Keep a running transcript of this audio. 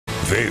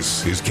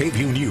This is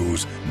KVUE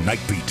News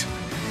Night Beat.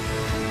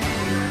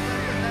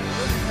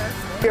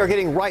 We are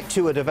getting right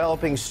to a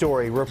developing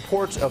story.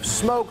 Reports of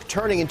smoke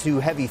turning into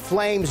heavy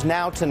flames.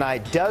 Now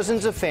tonight,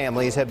 dozens of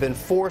families have been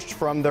forced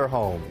from their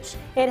homes.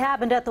 It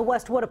happened at the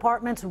Westwood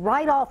Apartments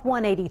right off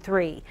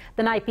 183.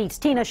 The Night Beat's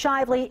Tina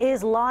Shively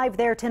is live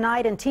there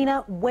tonight. And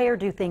Tina, where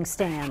do things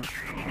stand?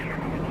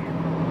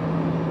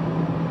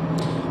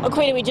 Well,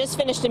 Quita, we just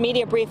finished a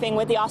media briefing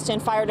with the Austin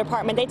Fire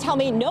Department. They tell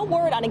me no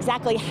word on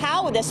exactly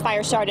how this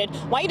fire started.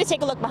 I want you to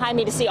take a look behind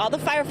me to see all the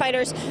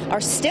firefighters are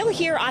still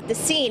here at the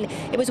scene.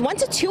 It was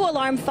once a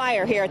 2-alarm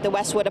fire here at the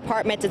Westwood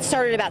Apartments. It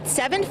started about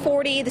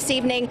 7:40 this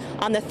evening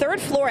on the 3rd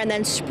floor and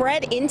then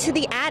spread into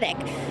the attic.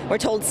 We're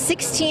told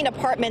 16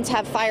 apartments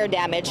have fire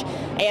damage.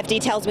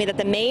 AFD tells me that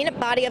the main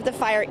body of the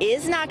fire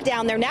is knocked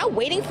down. They're now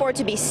waiting for it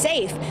to be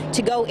safe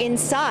to go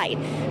inside.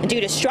 And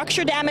due to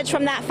structure damage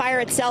from that fire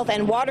itself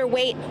and water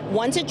weight,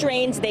 once it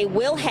drains, they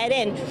will head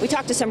in. We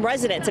talked to some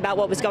residents about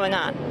what was going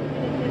on.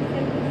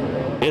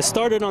 It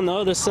started on the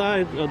other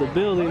side of the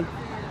building,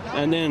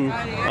 and then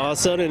all of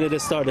a sudden it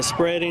just started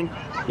spreading.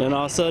 Then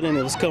all of a sudden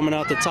it was coming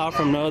out the top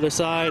from the other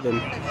side, and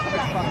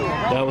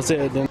that was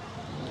it. Then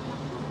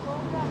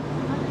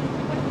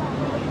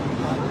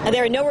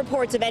there are no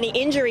reports of any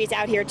injuries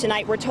out here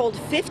tonight. We're told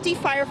 50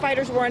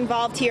 firefighters were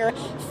involved here.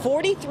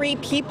 43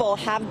 people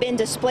have been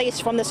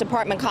displaced from this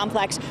apartment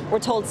complex. We're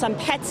told some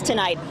pets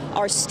tonight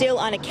are still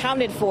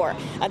unaccounted for.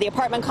 The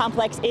apartment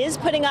complex is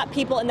putting up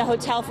people in the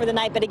hotel for the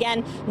night, but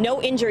again,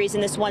 no injuries in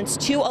this once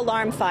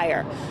 2-alarm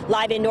fire.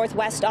 Live in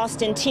Northwest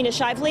Austin, Tina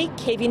Shively,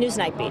 KVUE News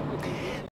Night Beat.